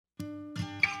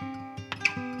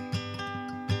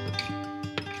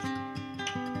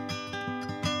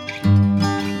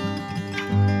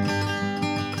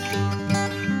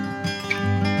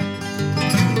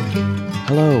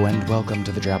Hello and welcome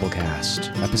to the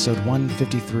Drabblecast, episode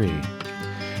 153.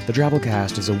 The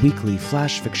Drabblecast is a weekly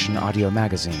flash fiction audio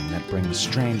magazine that brings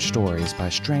strange stories by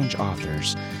strange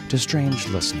authors to strange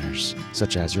listeners,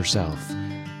 such as yourself.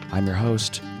 I'm your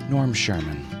host, Norm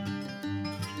Sherman.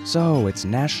 So, it's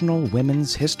National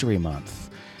Women's History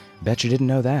Month. Bet you didn't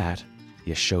know that,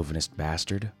 you chauvinist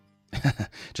bastard.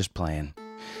 Just playing.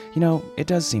 You know, it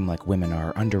does seem like women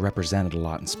are underrepresented a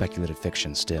lot in speculative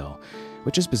fiction still,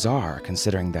 which is bizarre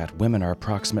considering that women are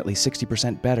approximately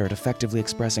 60% better at effectively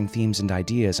expressing themes and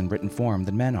ideas in written form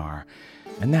than men are.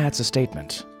 And that's a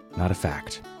statement, not a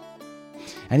fact.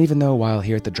 And even though while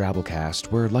here at the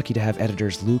Drabblecast, we're lucky to have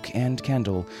editors Luke and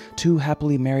Kendall, two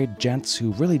happily married gents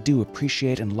who really do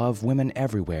appreciate and love women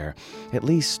everywhere, at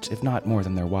least, if not more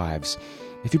than their wives,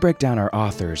 if you break down our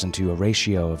authors into a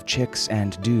ratio of chicks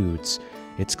and dudes,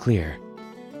 it's clear.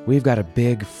 We've got a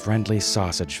big, friendly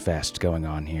sausage fest going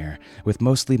on here, with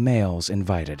mostly males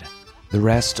invited. The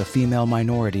rest a female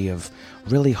minority of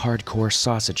really hardcore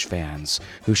sausage fans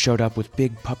who showed up with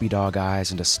big puppy dog eyes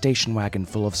and a station wagon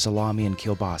full of salami and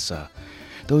kielbasa.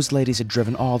 Those ladies had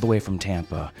driven all the way from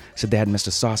Tampa, said they hadn't missed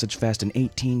a sausage fest in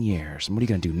 18 years. And what are you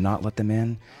going to do, not let them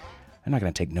in? I'm not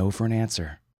going to take no for an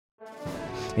answer.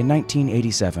 In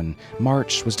 1987,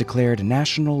 March was declared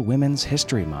National Women's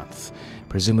History Month,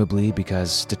 presumably because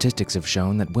statistics have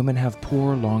shown that women have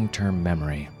poor long-term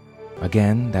memory.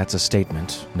 Again, that's a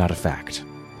statement, not a fact.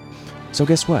 So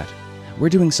guess what? We're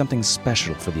doing something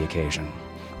special for the occasion.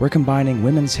 We're combining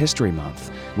Women's History Month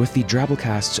with the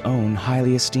Drabblecast's own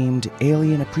highly esteemed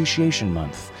Alien Appreciation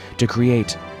Month to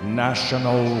create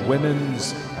National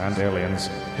Women's and Aliens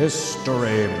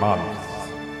History Month.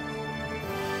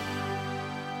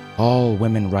 All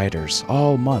women writers,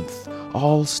 all month,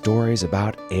 all stories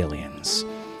about aliens.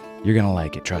 You're gonna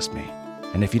like it, trust me.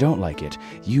 And if you don't like it,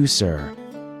 you, sir,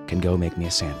 can go make me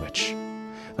a sandwich.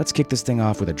 Let's kick this thing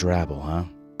off with a drabble, huh?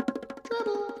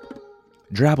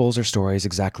 Drabbles are stories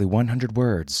exactly 100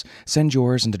 words. Send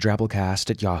yours into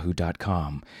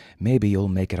drabblecast@yahoo.com. Maybe you'll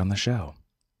make it on the show.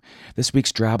 This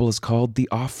week's drabble is called The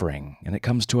Offering, and it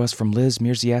comes to us from Liz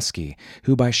Mierzieski,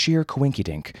 who by sheer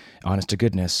coinkydink, honest to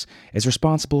goodness, is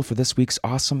responsible for this week's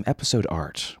awesome episode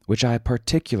art, which I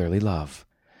particularly love.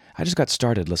 I just got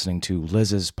started listening to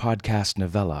Liz's podcast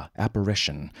novella,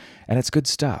 Apparition, and it's good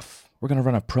stuff. We're going to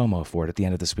run a promo for it at the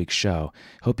end of this week's show.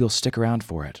 Hope you'll stick around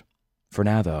for it. For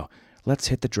now, though, let's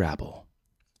hit the drabble.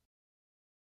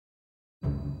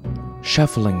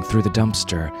 Shuffling through the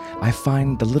dumpster, I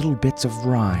find the little bits of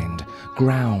rind,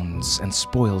 grounds, and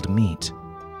spoiled meat.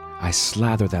 I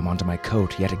slather them onto my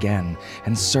coat yet again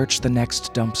and search the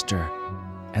next dumpster,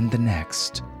 and the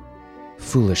next.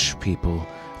 Foolish people,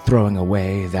 throwing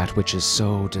away that which is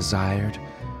so desired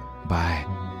by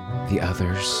the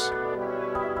others.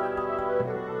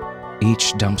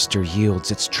 Each dumpster yields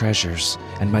its treasures,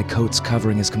 and my coat's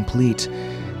covering is complete.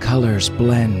 Colors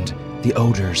blend, the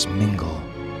odors mingle.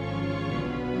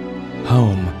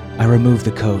 Home, I remove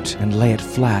the coat and lay it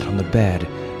flat on the bed,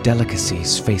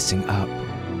 delicacies facing up.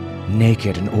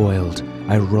 Naked and oiled,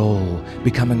 I roll,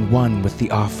 becoming one with the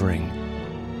offering.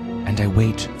 And I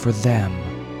wait for them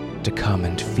to come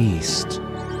and feast.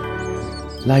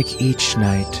 Like each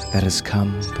night that has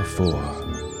come before.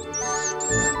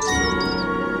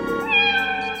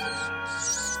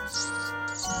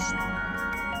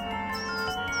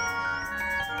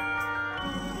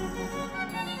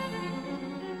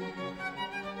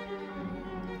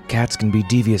 Cats can be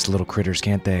devious little critters,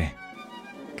 can't they?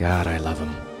 God, I love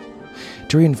them.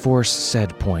 To reinforce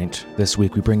said point, this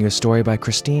week we bring you a story by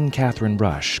Christine Catherine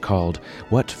Rush called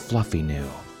What Fluffy Knew.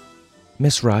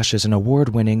 Miss Rush is an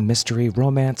award-winning mystery,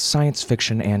 romance, science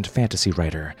fiction, and fantasy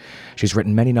writer. She's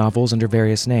written many novels under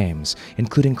various names,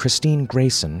 including Christine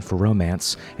Grayson for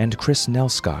romance and Chris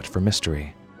Nelscott for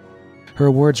mystery. Her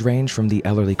awards range from the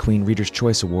Ellery Queen Reader's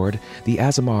Choice Award, the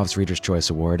Asimov's Reader's Choice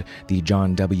Award, the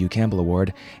John W. Campbell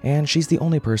Award, and she's the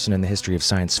only person in the history of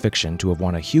science fiction to have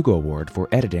won a Hugo Award for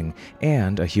editing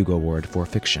and a Hugo Award for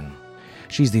fiction.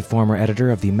 She's the former editor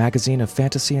of the Magazine of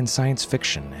Fantasy and Science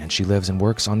Fiction, and she lives and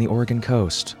works on the Oregon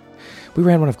coast. We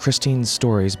ran one of Christine's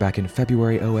stories back in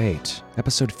February '08,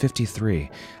 episode 53,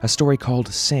 a story called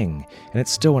Sing, and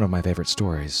it's still one of my favorite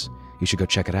stories. You should go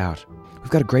check it out. We've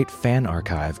got a great fan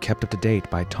archive kept up to date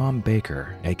by Tom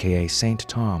Baker, aka Saint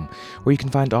Tom, where you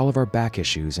can find all of our back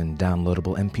issues in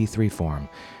downloadable MP3 form.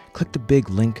 Click the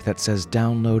big link that says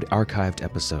Download Archived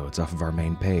Episodes off of our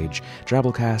main page,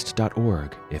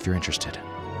 drabblecast.org, if you're interested.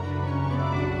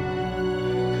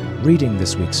 Reading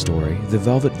this week's story, the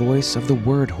velvet voice of the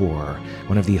Word Whore,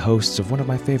 one of the hosts of one of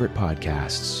my favorite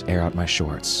podcasts, Air Out My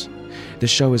Shorts.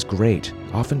 This show is great,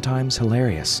 oftentimes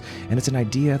hilarious, and it's an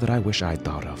idea that I wish I'd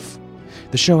thought of.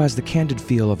 The show has the candid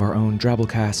feel of our own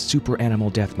Drabblecast Super Animal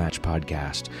Deathmatch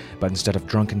podcast, but instead of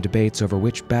drunken debates over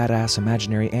which badass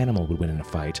imaginary animal would win in a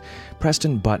fight,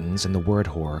 Preston Buttons and the Word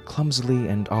Whore clumsily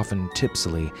and often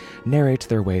tipsily narrate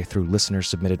their way through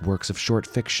listener-submitted works of short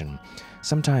fiction,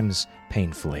 sometimes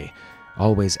painfully,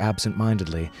 always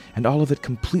absent-mindedly, and all of it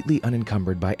completely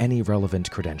unencumbered by any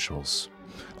relevant credentials.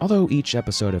 Although each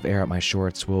episode of Air Out My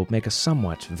Shorts will make a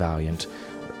somewhat valiant,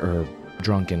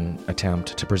 drunken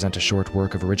attempt to present a short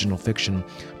work of original fiction,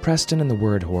 Preston and the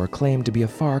Word Whore claim to be a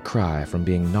far cry from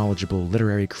being knowledgeable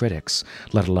literary critics,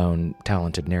 let alone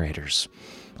talented narrators.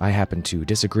 I happen to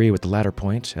disagree with the latter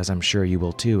point, as I'm sure you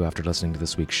will too after listening to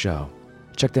this week's show.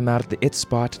 Check them out at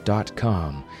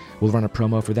theitspot.com. We'll run a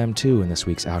promo for them too in this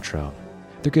week's outro.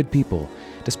 They're good people,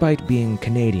 despite being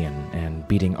Canadian and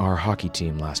beating our hockey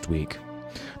team last week.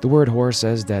 The Word Whore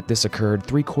says that this occurred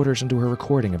 3/4 into her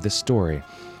recording of this story,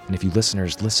 and if you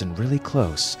listeners listen really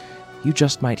close, you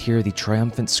just might hear the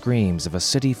triumphant screams of a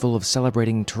city full of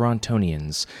celebrating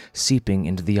Torontonians seeping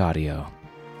into the audio.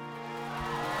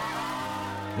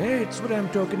 That's what I'm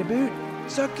talking about.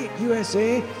 Suck it,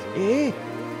 USA, eh?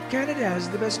 Canada has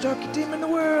the best hockey team in the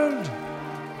world.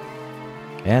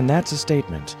 And that's a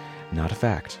statement, not a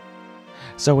fact.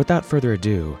 So without further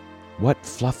ado, What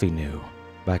Fluffy Knew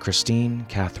by Christine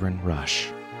Catherine Rush.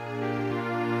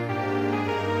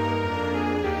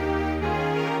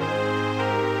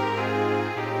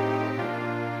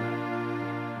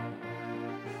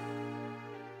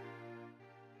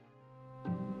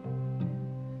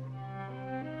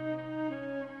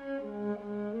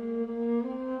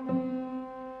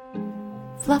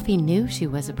 Fluffy knew she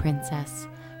was a princess.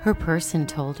 Her person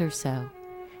told her so,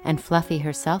 and Fluffy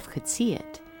herself could see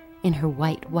it, in her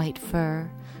white fur,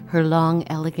 her long,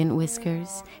 elegant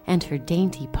whiskers, and her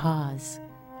dainty paws.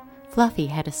 Fluffy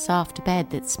had a soft bed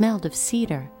that smelled of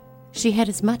cedar. She had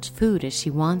as much food as she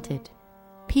wanted.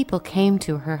 People came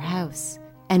to her house,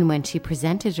 and when she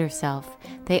presented herself,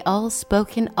 they all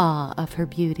spoke in awe of her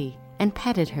beauty and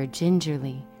petted her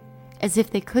gingerly, as if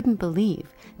they couldn't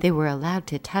believe they were allowed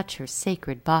to touch her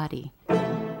sacred body.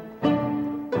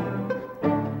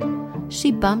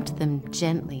 She bumped them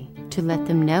gently to let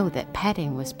them know that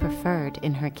petting was preferred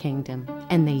in her kingdom,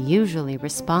 and they usually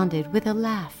responded with a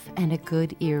laugh and a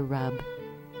good ear rub.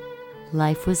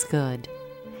 Life was good.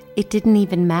 It didn't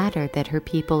even matter that her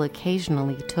people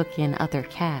occasionally took in other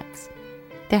cats.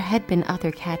 There had been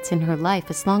other cats in her life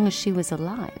as long as she was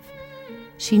alive.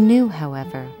 She knew,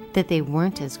 however, that they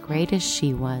weren't as great as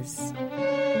she was.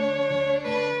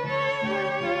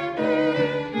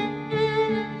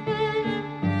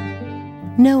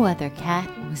 No other cat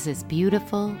was as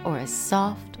beautiful or as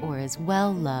soft or as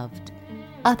well loved.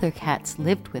 Other cats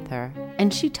lived with her,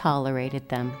 and she tolerated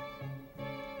them.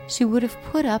 She would have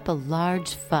put up a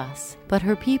large fuss, but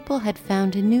her people had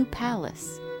found a new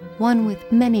palace, one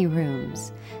with many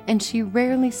rooms, and she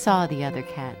rarely saw the other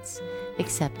cats,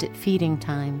 except at feeding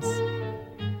times.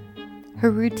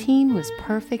 Her routine was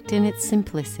perfect in its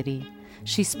simplicity.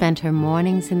 She spent her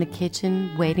mornings in the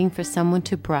kitchen waiting for someone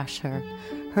to brush her,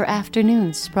 her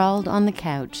afternoons sprawled on the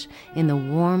couch in the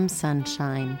warm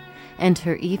sunshine, and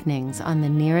her evenings on the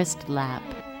nearest lap.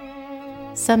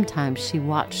 Sometimes she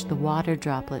watched the water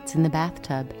droplets in the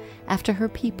bathtub after her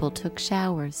people took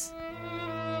showers.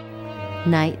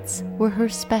 Nights were her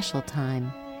special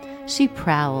time. She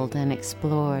prowled and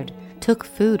explored, took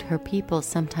food her people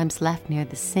sometimes left near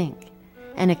the sink,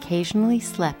 and occasionally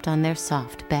slept on their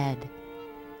soft bed.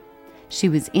 She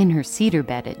was in her cedar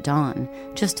bed at dawn,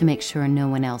 just to make sure no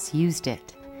one else used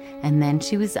it, and then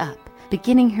she was up,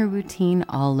 beginning her routine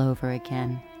all over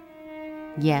again.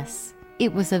 Yes,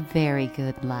 it was a very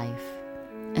good life,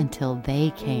 until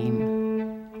they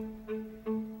came.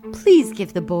 Please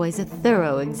give the boys a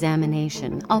thorough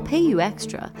examination. I'll pay you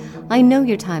extra. I know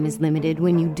your time is limited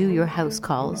when you do your house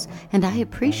calls, and I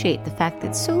appreciate the fact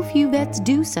that so few vets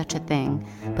do such a thing,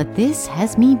 but this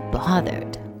has me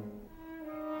bothered.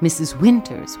 Mrs.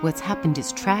 Winters, what's happened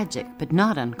is tragic, but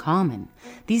not uncommon.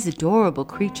 These adorable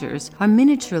creatures are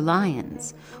miniature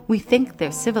lions. We think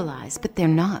they're civilized, but they're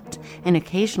not, and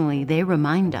occasionally they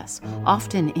remind us,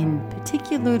 often in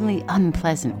particularly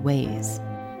unpleasant ways.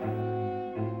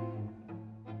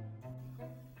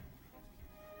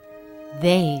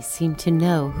 They seemed to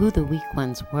know who the weak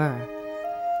ones were.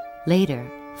 Later,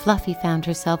 Fluffy found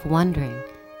herself wondering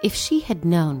if she had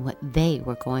known what they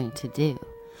were going to do.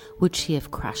 Would she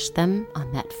have crushed them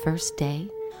on that first day?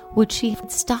 Would she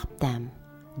have stopped them?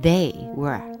 They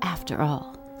were, after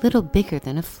all, little bigger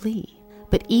than a flea.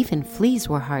 But even fleas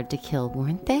were hard to kill,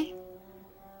 weren't they?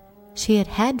 She had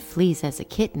had fleas as a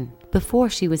kitten before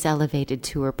she was elevated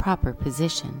to her proper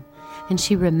position, and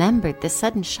she remembered the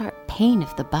sudden sharp pain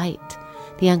of the bite,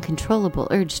 the uncontrollable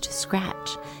urge to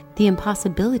scratch, the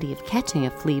impossibility of catching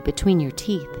a flea between your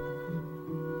teeth.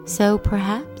 So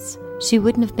perhaps she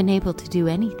wouldn't have been able to do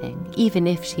anything, even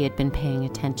if she had been paying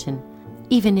attention,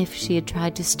 even if she had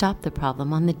tried to stop the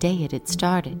problem on the day it had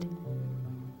started.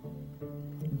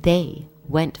 They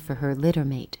went for her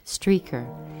littermate, Streaker,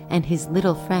 and his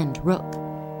little friend, Rook.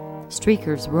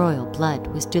 Streaker's royal blood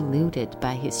was diluted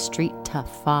by his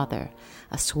street-tough father,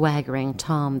 a swaggering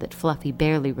Tom that Fluffy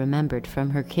barely remembered from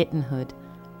her kittenhood.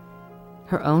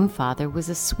 Her own father was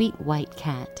a sweet white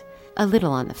cat, a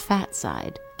little on the fat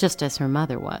side, just as her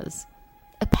mother was.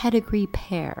 A pedigree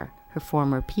pair, her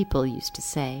former people used to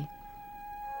say.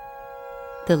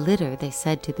 The litter, they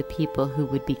said to the people who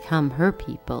would become her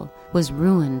people, was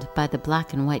ruined by the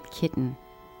black and white kitten.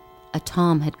 A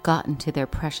Tom had gotten to their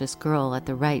precious girl at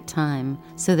the right time,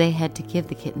 so they had to give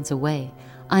the kittens away,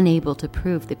 unable to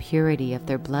prove the purity of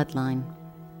their bloodline.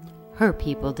 Her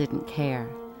people didn't care.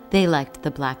 They liked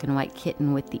the black and white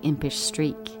kitten with the impish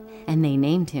streak, and they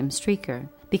named him Streaker,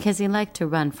 because he liked to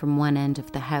run from one end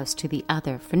of the house to the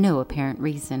other for no apparent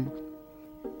reason.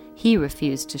 He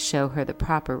refused to show her the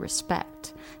proper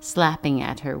respect, slapping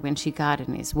at her when she got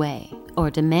in his way,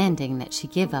 or demanding that she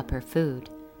give up her food.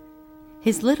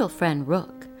 His little friend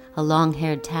Rook, a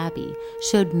long-haired tabby,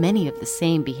 showed many of the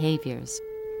same behaviors.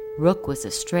 Rook was a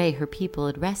stray her people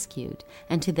had rescued,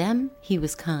 and to them he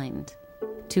was kind.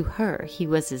 To her he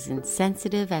was as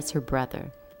insensitive as her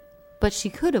brother. But she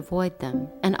could avoid them,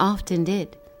 and often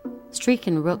did. Streak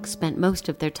and Rook spent most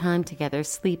of their time together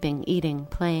sleeping, eating,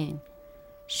 playing.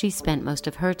 She spent most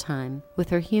of her time with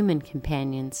her human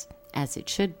companions, as it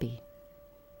should be.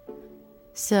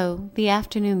 So, the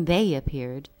afternoon they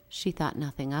appeared, she thought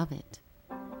nothing of it.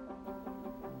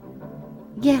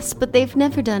 "Yes, but they've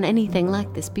never done anything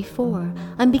like this before.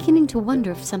 I'm beginning to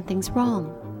wonder if something's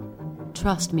wrong."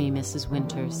 "Trust me, Mrs.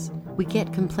 Winters. We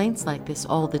get complaints like this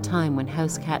all the time when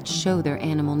house cats show their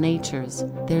animal natures.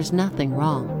 There's nothing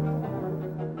wrong."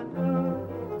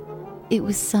 It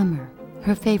was summer.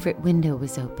 Her favorite window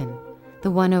was open, the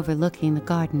one overlooking the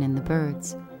garden and the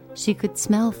birds. She could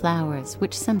smell flowers,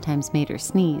 which sometimes made her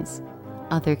sneeze,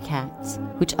 other cats,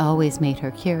 which always made her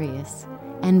curious,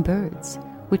 and birds,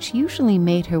 which usually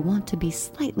made her want to be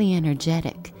slightly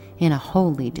energetic in a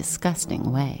wholly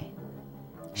disgusting way.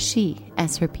 She,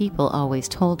 as her people always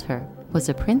told her, was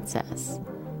a princess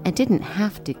and didn't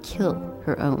have to kill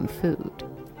her own food.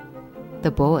 The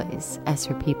boys, as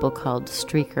her people called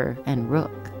Streaker and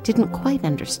Rook, didn't quite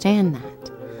understand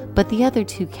that, but the other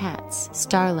two cats,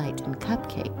 Starlight and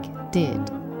Cupcake, did.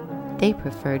 They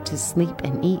preferred to sleep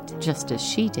and eat just as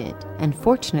she did, and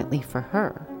fortunately for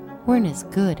her, weren't as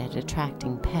good at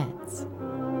attracting pets.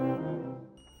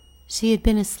 She had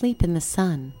been asleep in the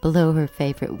sun below her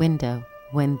favorite window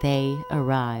when they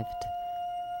arrived.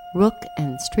 Rook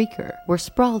and Streaker were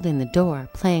sprawled in the door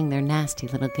playing their nasty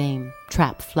little game,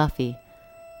 Trap Fluffy.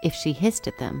 If she hissed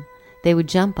at them, they would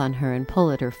jump on her and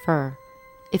pull at her fur.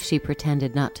 If she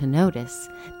pretended not to notice,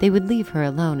 they would leave her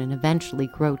alone and eventually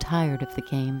grow tired of the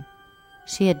game.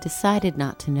 She had decided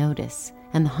not to notice,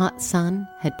 and the hot sun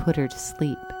had put her to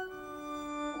sleep.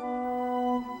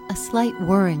 A slight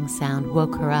whirring sound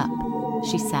woke her up.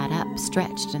 She sat up,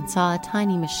 stretched, and saw a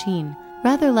tiny machine,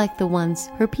 rather like the ones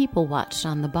her people watched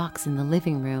on the box in the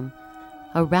living room.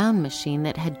 A round machine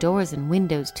that had doors and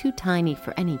windows too tiny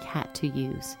for any cat to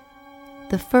use.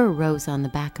 The fur rose on the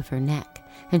back of her neck,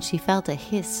 and she felt a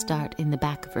hiss start in the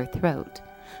back of her throat.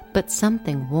 But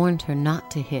something warned her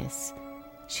not to hiss.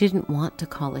 She didn't want to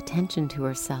call attention to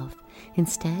herself.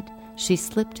 Instead, she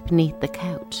slipped beneath the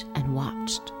couch and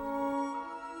watched.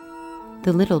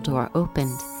 The little door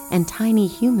opened, and tiny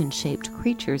human-shaped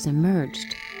creatures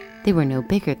emerged. They were no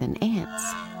bigger than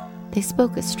ants. They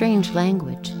spoke a strange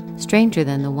language, stranger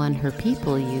than the one her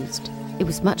people used. It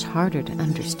was much harder to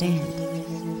understand.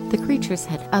 The creatures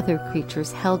had other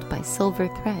creatures held by silver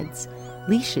threads,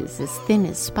 leashes as thin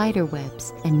as spider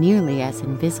webs and nearly as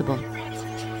invisible.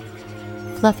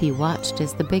 Fluffy watched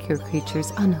as the bigger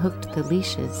creatures unhooked the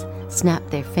leashes,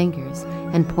 snapped their fingers,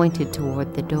 and pointed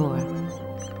toward the door.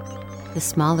 The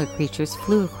smaller creatures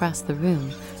flew across the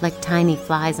room like tiny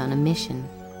flies on a mission.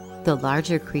 The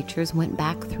larger creatures went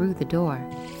back through the door.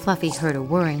 Fluffy heard a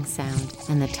whirring sound,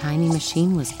 and the tiny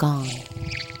machine was gone.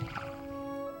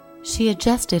 She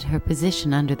adjusted her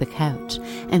position under the couch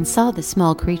and saw the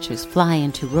small creatures fly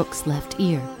into Rook's left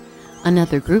ear.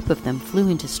 Another group of them flew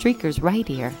into Streaker's right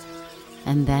ear.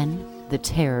 And then the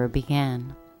terror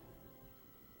began.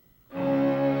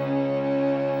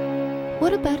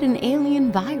 What about an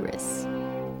alien virus?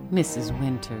 Mrs.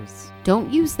 Winters,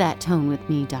 don't use that tone with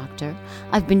me, Doctor.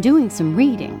 I've been doing some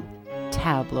reading.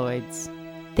 Tabloids.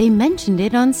 They mentioned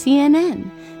it on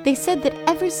CNN. They said that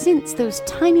ever since those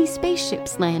tiny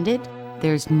spaceships landed,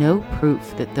 there's no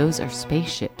proof that those are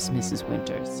spaceships, Mrs.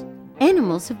 Winters.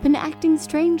 Animals have been acting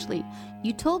strangely.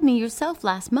 You told me yourself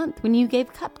last month when you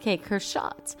gave Cupcake her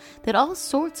shots that all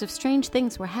sorts of strange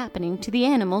things were happening to the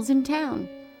animals in town.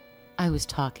 I was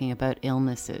talking about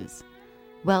illnesses.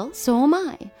 Well, so am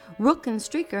I. Rook and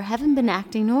Streaker haven't been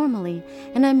acting normally,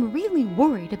 and I'm really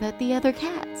worried about the other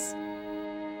cats.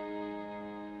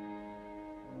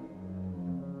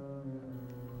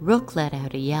 Rook let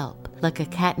out a yelp, like a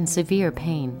cat in severe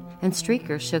pain, and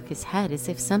Streaker shook his head as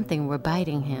if something were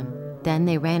biting him. Then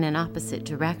they ran in opposite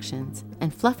directions,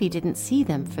 and Fluffy didn't see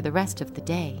them for the rest of the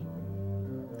day.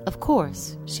 Of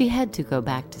course, she had to go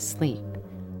back to sleep.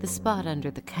 The spot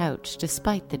under the couch,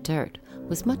 despite the dirt,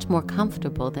 was much more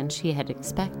comfortable than she had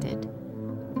expected.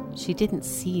 She didn't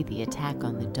see the attack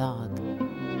on the dog.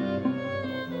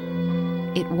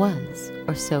 It was,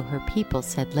 or so her people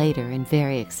said later in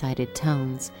very excited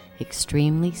tones,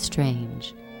 extremely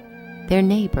strange. Their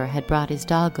neighbor had brought his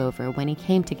dog over when he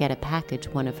came to get a package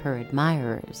one of her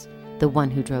admirers, the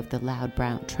one who drove the loud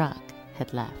brown truck,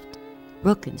 had left.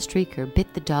 Rook and Streaker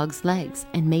bit the dog's legs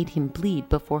and made him bleed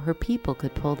before her people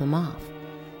could pull them off.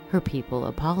 Her people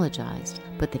apologized,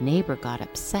 but the neighbor got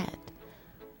upset.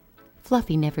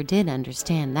 Fluffy never did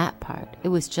understand that part. It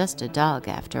was just a dog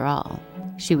after all.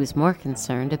 She was more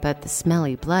concerned about the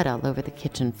smelly blood all over the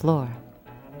kitchen floor.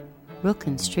 Rook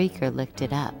and Streaker licked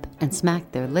it up and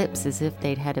smacked their lips as if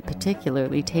they'd had a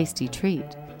particularly tasty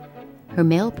treat. Her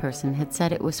mail person had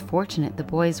said it was fortunate the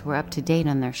boys were up to date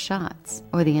on their shots,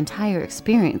 or the entire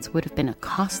experience would have been a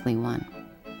costly one.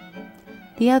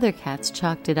 The other cats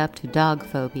chalked it up to dog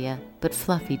phobia, but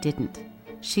Fluffy didn't.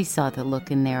 She saw the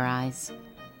look in their eyes.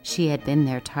 She had been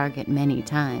their target many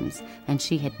times, and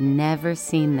she had never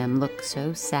seen them look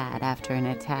so sad after an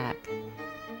attack.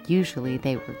 Usually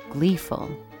they were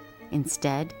gleeful.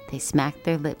 Instead, they smacked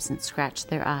their lips and scratched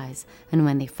their eyes, and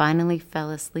when they finally fell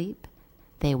asleep,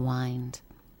 they whined.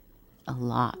 A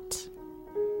lot.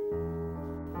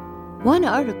 One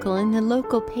article in the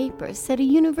local paper said a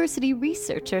university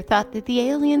researcher thought that the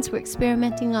aliens were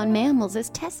experimenting on mammals as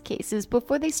test cases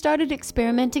before they started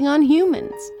experimenting on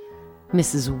humans.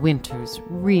 Mrs. Winters,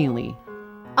 really?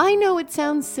 I know it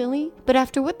sounds silly, but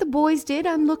after what the boys did,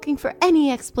 I'm looking for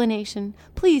any explanation.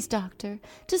 Please, Doctor,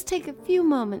 just take a few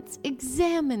moments.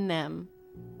 Examine them.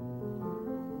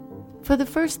 For the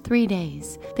first 3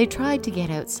 days, they tried to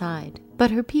get outside, but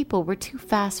her people were too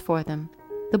fast for them.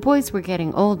 The boys were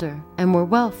getting older and were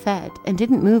well fed and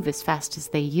didn't move as fast as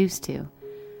they used to.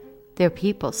 Their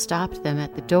people stopped them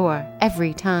at the door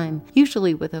every time,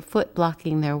 usually with a foot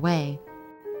blocking their way,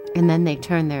 and then they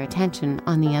turned their attention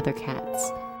on the other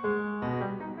cats.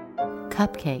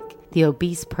 Cupcake, the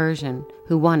obese Persian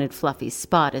who wanted Fluffy's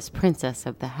spot as princess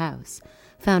of the house,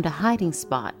 found a hiding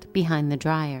spot behind the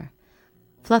dryer.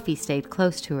 Fluffy stayed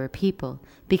close to her people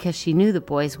because she knew the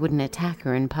boys wouldn't attack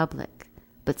her in public.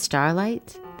 But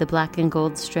Starlight, the black and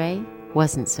gold stray,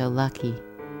 wasn't so lucky.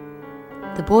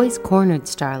 The boys cornered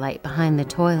Starlight behind the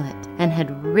toilet and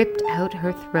had ripped out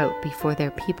her throat before their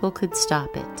people could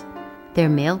stop it. Their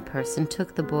male person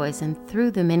took the boys and threw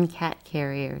them in cat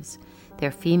carriers.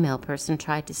 Their female person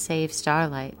tried to save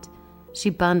Starlight.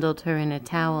 She bundled her in a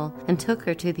towel and took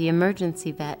her to the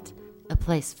emergency vet, a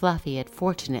place Fluffy had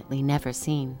fortunately never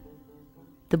seen.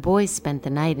 The boys spent the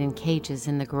night in cages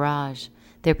in the garage.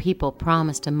 Their people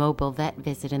promised a mobile vet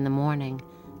visit in the morning.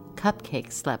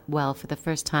 Cupcake slept well for the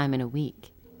first time in a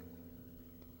week.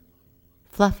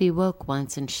 Fluffy woke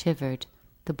once and shivered.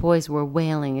 The boys were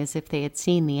wailing as if they had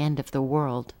seen the end of the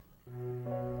world.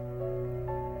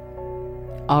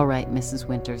 All right, Mrs.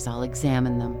 Winters, I'll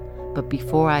examine them. But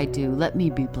before I do, let me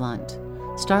be blunt.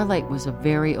 Starlight was a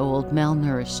very old,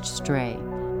 malnourished stray.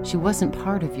 She wasn't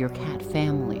part of your cat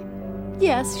family.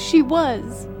 Yes, she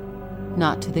was.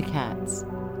 Not to the cats.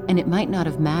 And it might not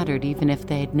have mattered even if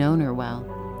they had known her well.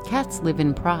 Cats live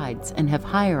in prides and have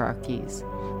hierarchies.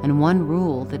 And one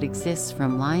rule that exists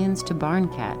from lions to barn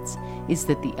cats is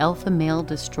that the alpha male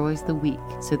destroys the weak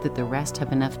so that the rest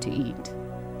have enough to eat.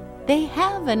 They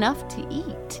have enough to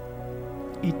eat.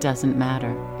 It doesn't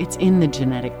matter. It's in the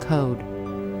genetic code.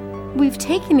 We've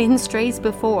taken in strays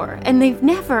before, and they've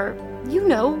never,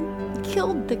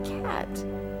 killed the cat.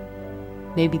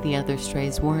 Maybe the other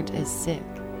strays weren't as sick.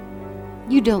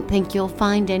 You don't think you'll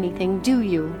find anything, do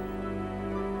you?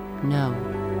 No.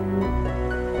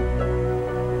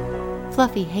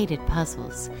 Fluffy hated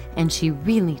puzzles, and she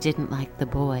really didn't like the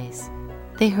boys.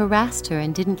 They harassed her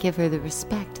and didn't give her the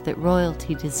respect that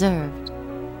royalty deserved.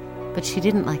 But she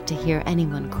didn't like to hear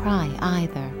anyone cry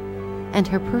either. And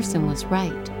her person was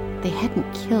right. They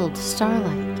hadn't killed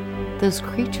Starlight. Those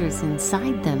creatures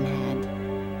inside them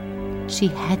had. She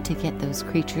had to get those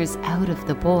creatures out of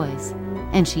the boys,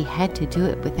 and she had to do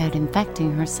it without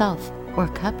infecting herself or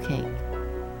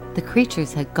Cupcake. The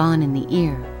creatures had gone in the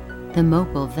ear. The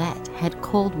mobile vet had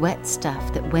cold, wet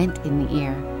stuff that went in the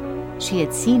ear. She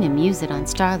had seen him use it on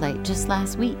Starlight just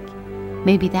last week.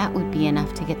 Maybe that would be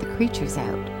enough to get the creatures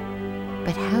out.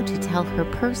 But how to tell her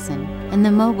person and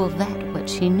the mobile vet what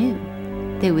she knew?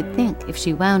 They would think if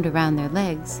she wound around their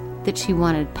legs that she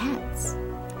wanted pets.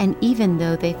 And even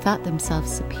though they thought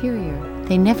themselves superior,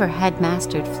 they never had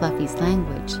mastered Fluffy's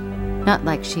language, not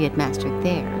like she had mastered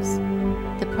theirs.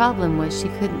 The problem was she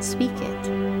couldn't speak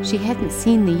it. She hadn't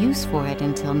seen the use for it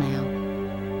until now.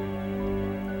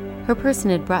 Her person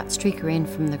had brought Streaker in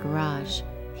from the garage.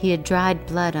 He had dried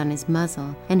blood on his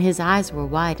muzzle, and his eyes were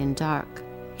wide and dark.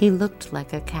 He looked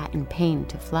like a cat in pain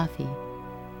to Fluffy.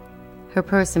 Her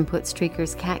person put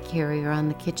Streaker's cat carrier on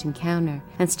the kitchen counter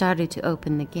and started to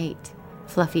open the gate.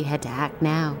 Fluffy had to act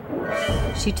now.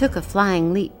 She took a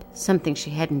flying leap, something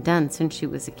she hadn't done since she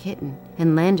was a kitten,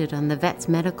 and landed on the vet's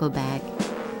medical bag.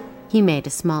 He made a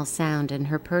small sound, and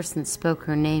her person spoke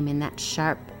her name in that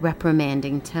sharp,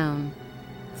 reprimanding tone.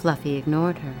 Fluffy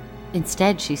ignored her.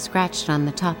 Instead, she scratched on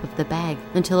the top of the bag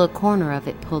until a corner of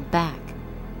it pulled back.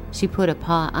 She put a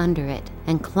paw under it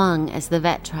and clung as the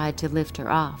vet tried to lift her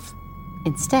off.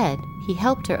 Instead, he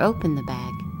helped her open the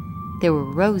bag. There were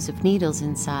rows of needles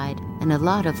inside and a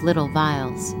lot of little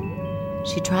vials.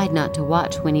 She tried not to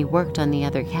watch when he worked on the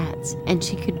other cats, and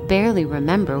she could barely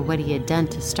remember what he had done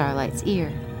to Starlight's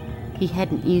ear. He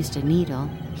hadn't used a needle.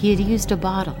 He had used a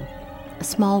bottle, a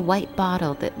small white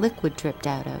bottle that liquid dripped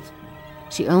out of.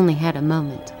 She only had a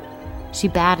moment. She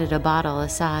batted a bottle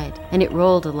aside, and it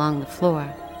rolled along the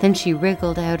floor. Then she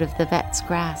wriggled out of the vet's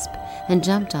grasp and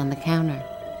jumped on the counter.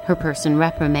 Her person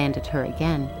reprimanded her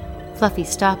again. Fluffy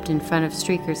stopped in front of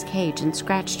Streaker's cage and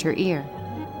scratched her ear.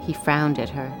 He frowned at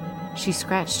her. She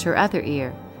scratched her other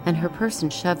ear, and her person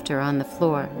shoved her on the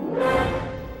floor.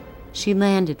 She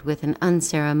landed with an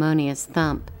unceremonious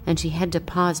thump, and she had to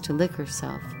pause to lick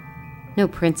herself. No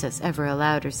princess ever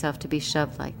allowed herself to be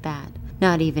shoved like that,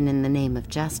 not even in the name of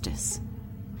justice.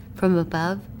 From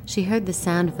above, she heard the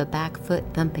sound of a back foot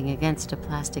thumping against a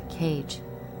plastic cage.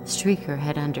 Streaker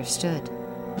had understood.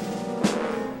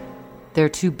 They're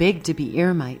too big to be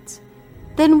ear mites.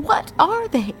 Then what are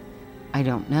they? I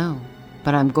don't know,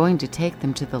 but I'm going to take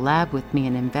them to the lab with me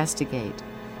and investigate.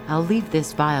 I'll leave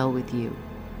this vial with you.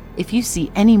 If you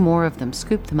see any more of them,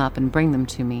 scoop them up and bring them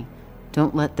to me.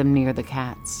 Don't let them near the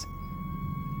cats.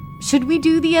 Should we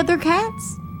do the other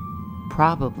cats?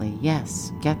 Probably,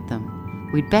 yes. Get them.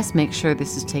 We'd best make sure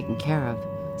this is taken care of.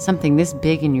 Something this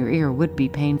big in your ear would be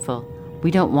painful.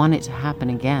 We don't want it to happen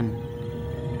again.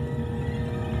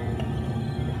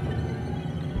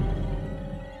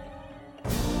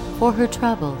 For her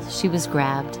troubles, she was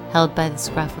grabbed, held by the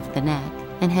scruff of the neck,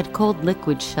 and had cold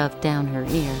liquid shoved down her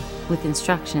ear, with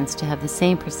instructions to have the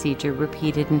same procedure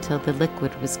repeated until the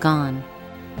liquid was gone.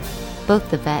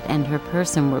 Both the vet and her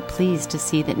person were pleased to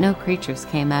see that no creatures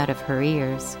came out of her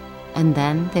ears, and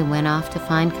then they went off to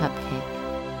find Cupcake.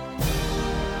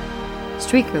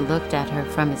 Streaker looked at her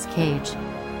from his cage.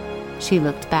 She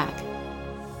looked back.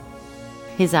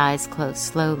 His eyes closed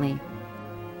slowly.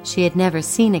 She had never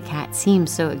seen a cat seem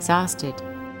so exhausted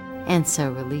and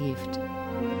so relieved.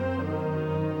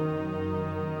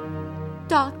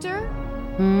 Doctor?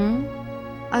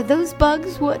 Are those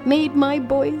bugs what made my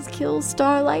boys kill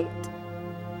Starlight?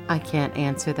 I can't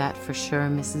answer that for sure,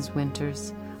 Mrs.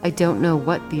 Winters. I don't know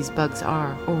what these bugs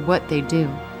are or what they do.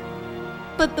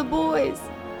 But the boys,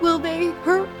 will they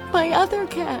hurt my other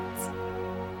cats?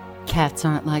 Cats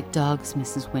aren't like dogs,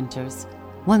 Mrs. Winters.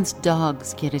 Once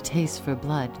dogs get a taste for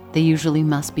blood, they usually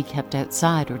must be kept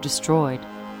outside or destroyed.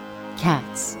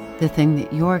 Cats, the thing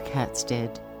that your cats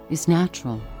did, is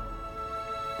natural.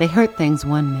 They hurt things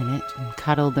one minute and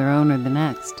cuddle their owner the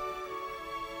next.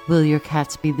 Will your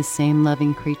cats be the same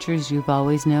loving creatures you've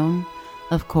always known?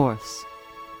 Of course.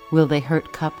 Will they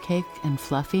hurt Cupcake and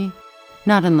Fluffy?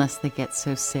 Not unless they get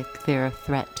so sick they're a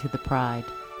threat to the pride.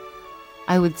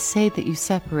 I would say that you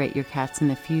separate your cats in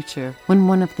the future when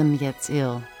one of them gets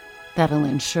ill. That'll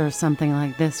ensure something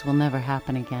like this will never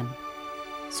happen again.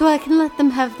 So I can let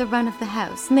them have the run of the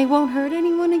house and they won't hurt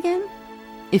anyone again?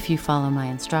 If you follow my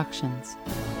instructions.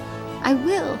 I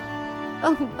will.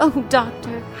 Oh,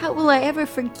 Doctor, how will I ever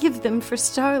forgive them for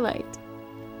Starlight?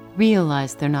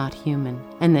 Realize they're not human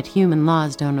and that human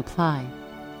laws don't apply.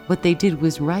 What they did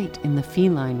was right in the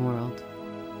feline world.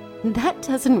 That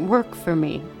doesn't work for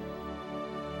me.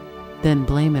 Then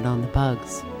blame it on the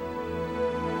bugs.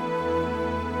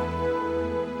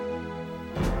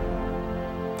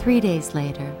 Three days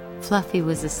later, Fluffy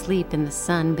was asleep in the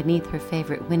sun beneath her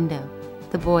favorite window.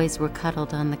 The boys were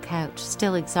cuddled on the couch,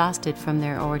 still exhausted from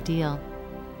their ordeal.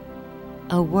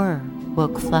 A whir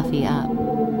woke Fluffy up.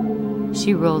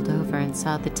 She rolled over and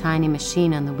saw the tiny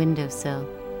machine on the windowsill.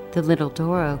 The little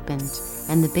door opened,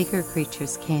 and the bigger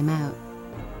creatures came out.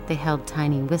 They held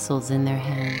tiny whistles in their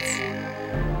hands.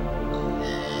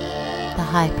 The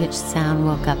high-pitched sound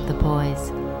woke up the boys.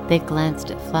 They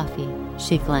glanced at Fluffy.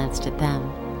 She glanced at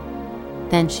them.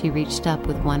 Then she reached up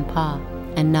with one paw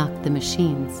and knocked the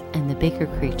machines and the bigger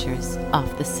creatures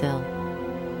off the sill.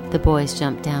 The boys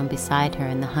jumped down beside her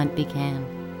and the hunt began.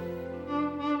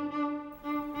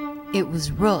 It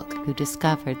was Rook who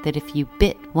discovered that if you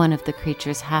bit one of the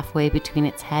creatures halfway between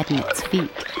its head and its feet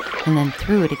and then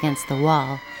threw it against the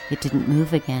wall, it didn't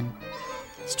move again.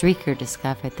 Streaker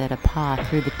discovered that a paw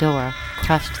through the door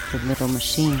crushed the little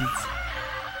machines.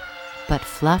 But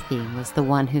Fluffy was the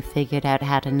one who figured out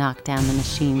how to knock down the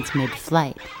machines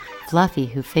mid-flight. Fluffy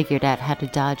who figured out how to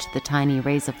dodge the tiny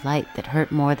rays of light that hurt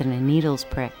more than a needle's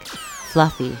prick.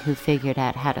 Fluffy who figured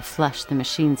out how to flush the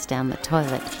machines down the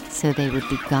toilet so they would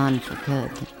be gone for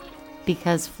good.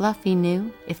 Because Fluffy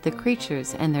knew if the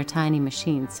creatures and their tiny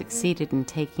machines succeeded in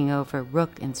taking over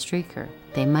Rook and Streaker,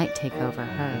 they might take over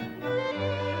her.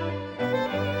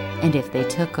 And if they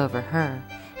took over her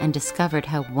and discovered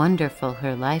how wonderful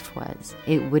her life was,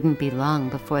 it wouldn't be long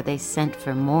before they sent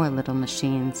for more little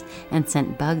machines and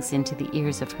sent bugs into the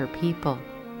ears of her people.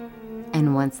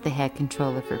 And once they had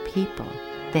control of her people,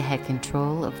 they had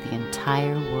control of the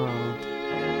entire world.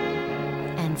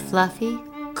 And Fluffy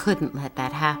couldn't let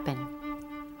that happen.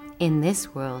 In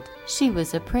this world, she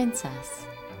was a princess,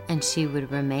 and she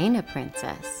would remain a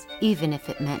princess, even if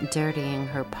it meant dirtying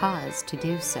her paws to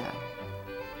do so.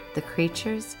 The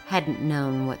creatures hadn't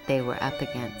known what they were up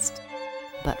against,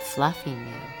 but Fluffy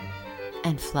knew,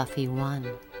 and Fluffy won,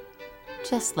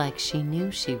 just like she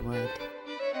knew she would.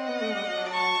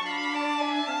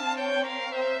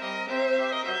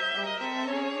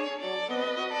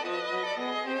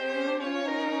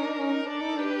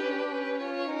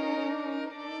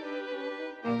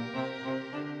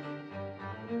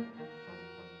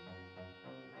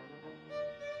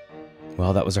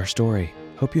 Well, that was our story.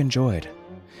 Hope you enjoyed.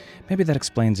 Maybe that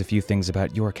explains a few things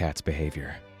about your cat's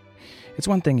behavior. It's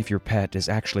one thing if your pet is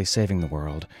actually saving the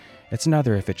world. It's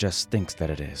another if it just thinks that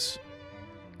it is.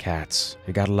 Cats,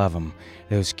 you gotta love them.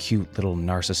 Those cute little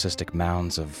narcissistic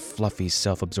mounds of fluffy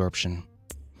self-absorption.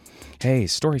 Hey,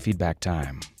 story feedback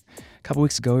time. A couple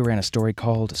weeks ago, we ran a story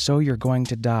called So You're Going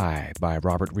to Die by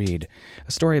Robert Reed,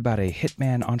 a story about a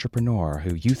hitman entrepreneur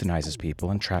who euthanizes people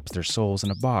and traps their souls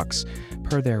in a box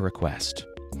per their request.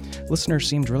 Listeners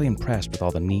seemed really impressed with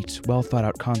all the neat,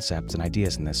 well-thought-out concepts and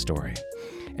ideas in this story.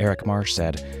 Eric Marsh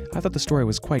said, "I thought the story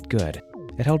was quite good.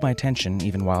 It held my attention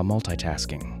even while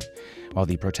multitasking. While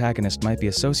the protagonist might be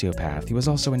a sociopath, he was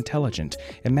also intelligent,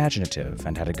 imaginative,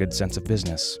 and had a good sense of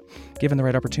business. Given the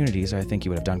right opportunities, I think he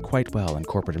would have done quite well in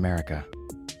corporate America."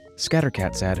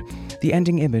 Scattercat said, "The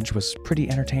ending image was pretty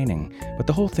entertaining, but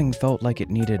the whole thing felt like it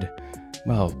needed,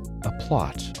 well, a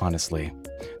plot, honestly.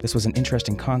 This was an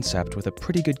interesting concept with a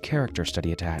pretty good character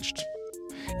study attached."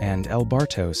 And El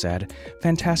Barto said,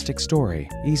 "Fantastic story,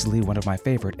 easily one of my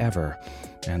favorite ever,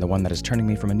 and the one that is turning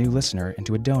me from a new listener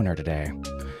into a donor today.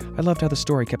 I loved how the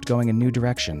story kept going in new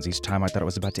directions each time I thought it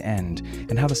was about to end,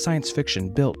 and how the science fiction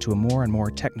built to a more and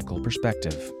more technical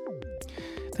perspective."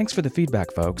 Thanks for the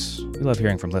feedback, folks. We love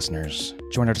hearing from listeners.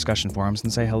 Join our discussion forums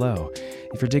and say hello.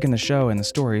 If you're digging the show and the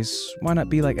stories, why not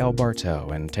be like El Barto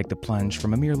and take the plunge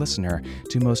from a mere listener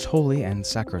to most holy and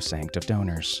sacrosanct of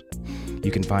donors?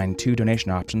 You can find 2 donation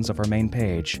options of our main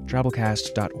page,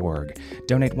 Drabblecast.org.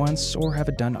 Donate once or have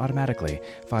it done automatically,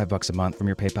 $5 a month from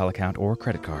your PayPal account or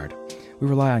credit card. We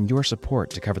rely on your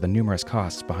support to cover the numerous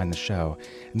costs behind the show,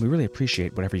 and we really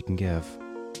appreciate whatever you can give.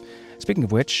 Speaking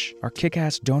of which, our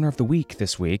kick-ass donor of the week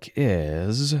this week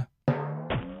is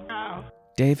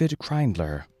David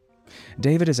Kreindler.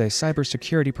 David is a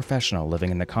cybersecurity professional living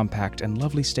in the compact and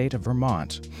lovely state of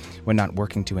Vermont. When not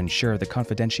working to ensure the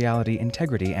confidentiality,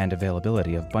 integrity, and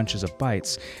availability of bunches of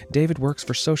bytes, David works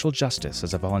for social justice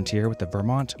as a volunteer with the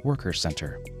Vermont Workers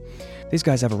Center. These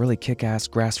guys have a really kick-ass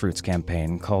grassroots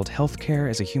campaign called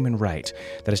Healthcare as a Human Right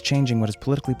that is changing what is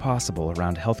politically possible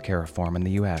around healthcare reform in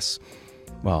the U.S.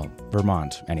 Well,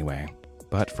 Vermont, anyway,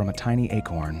 but from a tiny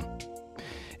acorn.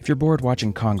 If you're bored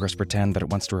watching Congress pretend that it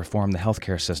wants to reform the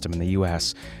healthcare system in the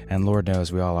U.S., and Lord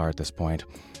knows we all are at this point,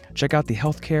 check out the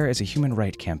Healthcare is a Human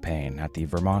Right campaign at the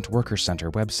Vermont Workers' Center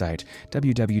website,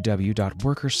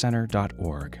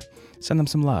 www.workerscenter.org. Send them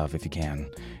some love if you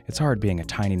can. It's hard being a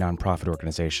tiny nonprofit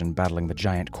organization battling the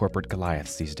giant corporate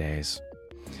Goliaths these days.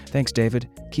 Thanks, David.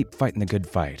 Keep fighting the good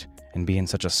fight and being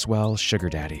such a swell sugar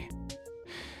daddy.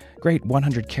 Great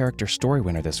 100-character story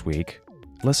winner this week,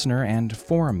 listener and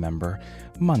forum member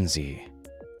Munzie,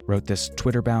 wrote this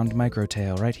Twitter-bound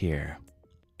microtale right here.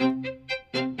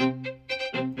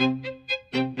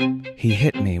 He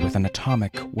hit me with an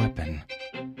atomic weapon.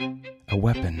 A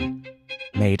weapon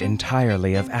made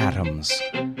entirely of atoms.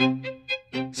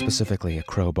 Specifically a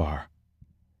crowbar.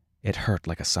 It hurt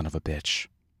like a son of a bitch.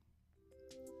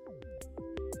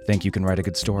 Think you can write a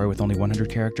good story with only 100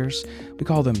 characters? We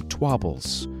call them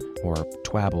twabbles, or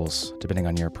twabbles, depending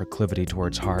on your proclivity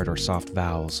towards hard or soft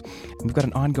vowels. And we've got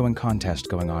an ongoing contest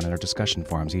going on in our discussion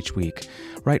forums each week.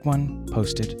 Write one,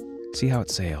 post it, see how it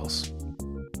sails.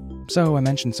 So, I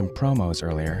mentioned some promos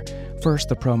earlier. First,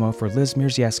 the promo for Liz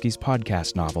Mierzejewski's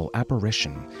podcast novel,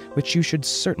 Apparition, which you should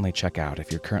certainly check out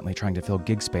if you're currently trying to fill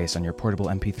gig space on your portable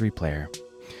MP3 player.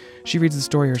 She reads the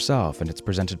story herself, and it's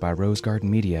presented by Rose Garden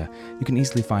Media. You can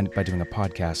easily find it by doing a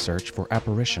podcast search for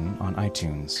Apparition on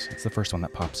iTunes. It's the first one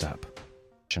that pops up.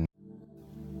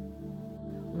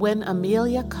 When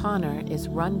Amelia Connor is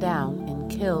run down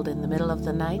and killed in the middle of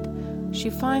the night,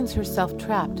 she finds herself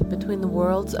trapped between the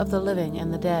worlds of the living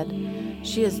and the dead.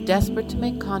 She is desperate to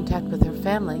make contact with her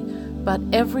family, but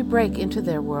every break into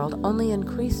their world only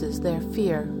increases their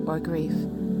fear or grief.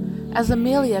 As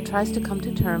Amelia tries to come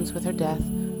to terms with her death,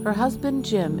 her husband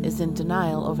Jim is in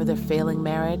denial over their failing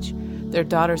marriage, their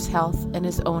daughter's health, and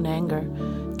his own anger.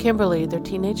 Kimberly, their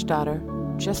teenage daughter,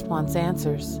 just wants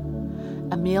answers.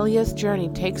 Amelia's journey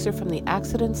takes her from the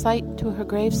accident site to her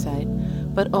gravesite,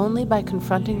 but only by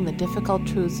confronting the difficult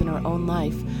truths in her own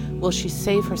life will she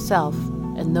save herself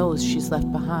and those she's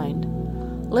left behind.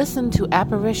 Listen to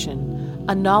Apparition,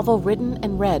 a novel written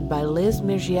and read by Liz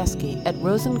Mierzejewski at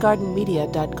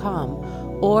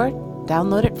rosengardenmedia.com, or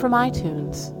download it from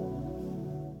iTunes.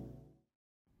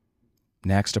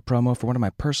 Next, a promo for one of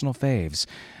my personal faves.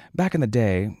 Back in the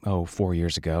day, 4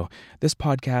 years ago, this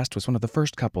podcast was one of the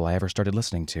first couple I ever started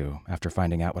listening to after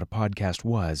finding out what a podcast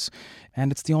was,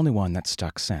 and it's the only one that's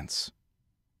stuck since.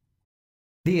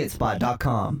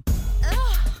 TheItSpot.com.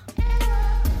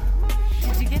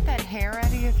 Did you get that hair out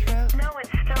of your throat? No, it's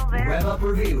still there. Rev Up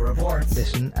Review reports.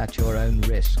 Listen at your own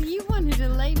risk. You wanted to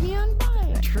lay me on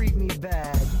fire. Treat me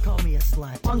bad. Call me a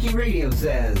slut. Funky Radio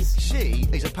says she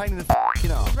is a pain in the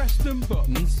f***ing arse. Preston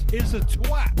Buttons is a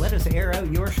twat. Let us air out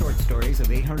your short stories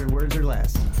of 800 words or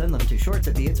less. Send them to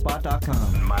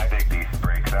shorts@theitspot.com. My big beast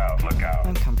breaks out. Look out.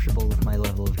 I'm comfortable with my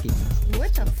level of geekness.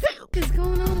 What the f*** is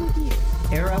going on with you?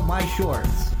 Air out my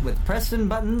shorts with Preston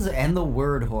Buttons and the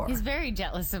Word Whore. He's very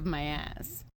jealous of my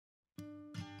ass.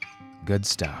 Good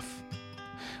stuff.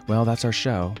 Well, that's our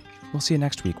show. We'll see you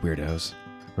next week, weirdos.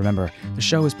 Remember, the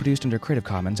show is produced under Creative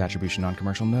Commons Attribution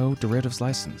Non-Commercial No Derivatives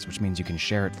License, which means you can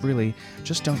share it freely,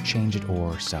 just don't change it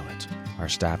or sell it. Our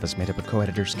staff is made up of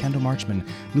co-editors Kendall Marchman,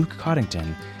 Luke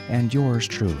Coddington, and yours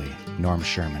truly, Norm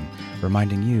Sherman,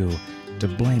 reminding you to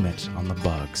blame it on the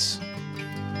bugs.